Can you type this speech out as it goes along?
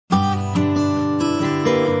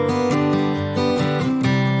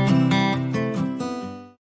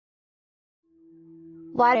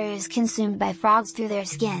Water is consumed by frogs through their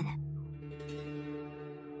skin.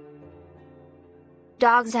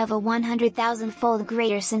 Dogs have a 100,000-fold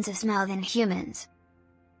greater sense of smell than humans.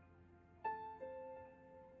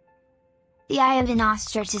 The eye of an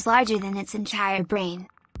ostrich is larger than its entire brain.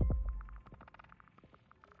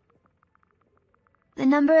 The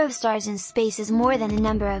number of stars in space is more than the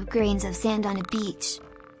number of grains of sand on a beach.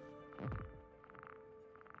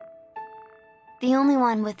 The only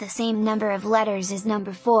one with the same number of letters is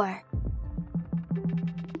number 4.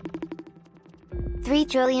 3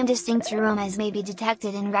 trillion distinct aromas may be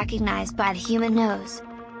detected and recognized by the human nose.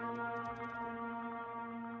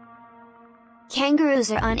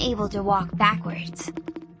 Kangaroos are unable to walk backwards.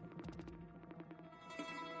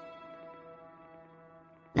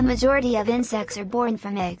 The majority of insects are born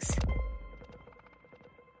from eggs.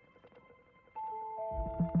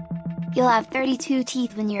 You'll have 32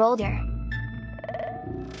 teeth when you're older.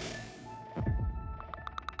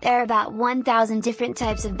 There are about 1,000 different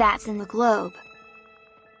types of bats in the globe.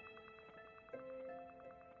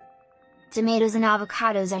 Tomatoes and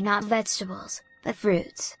avocados are not vegetables, but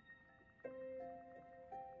fruits.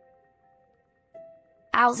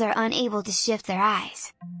 Owls are unable to shift their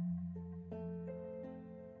eyes.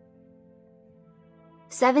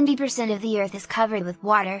 70% of the Earth is covered with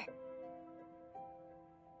water.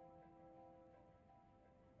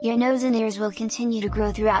 Your nose and ears will continue to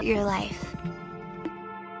grow throughout your life.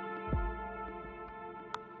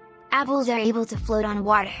 Apples are able to float on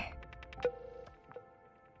water.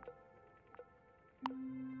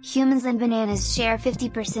 Humans and bananas share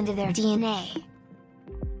 50% of their DNA.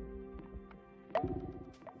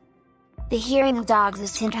 The hearing of dogs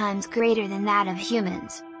is 10 times greater than that of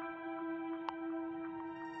humans.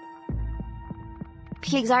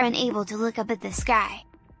 Pigs are unable to look up at the sky.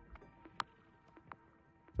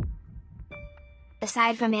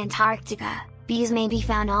 Aside from Antarctica, bees may be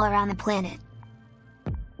found all around the planet.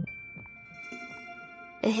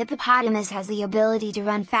 A hippopotamus has the ability to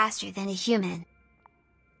run faster than a human.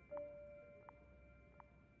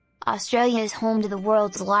 Australia is home to the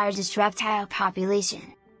world's largest reptile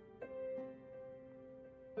population.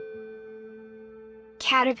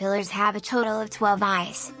 Caterpillars have a total of 12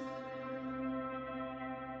 eyes.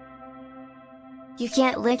 You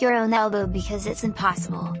can't lick your own elbow because it's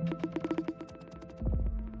impossible.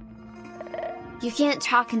 You can't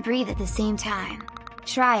talk and breathe at the same time.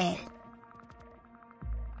 Try it!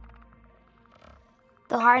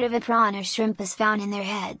 The heart of a prawn or shrimp is found in their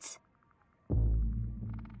heads.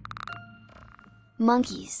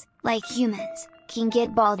 Monkeys, like humans, can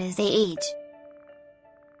get bald as they age.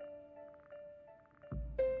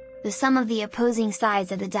 The sum of the opposing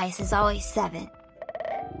sides of the dice is always 7.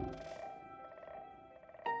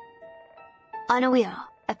 On a wheel,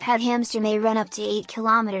 a pet hamster may run up to 8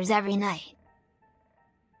 kilometers every night.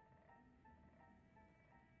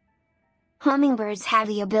 Hummingbirds have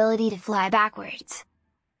the ability to fly backwards.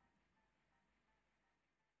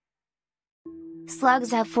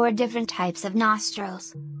 Slugs have 4 different types of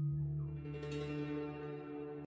nostrils.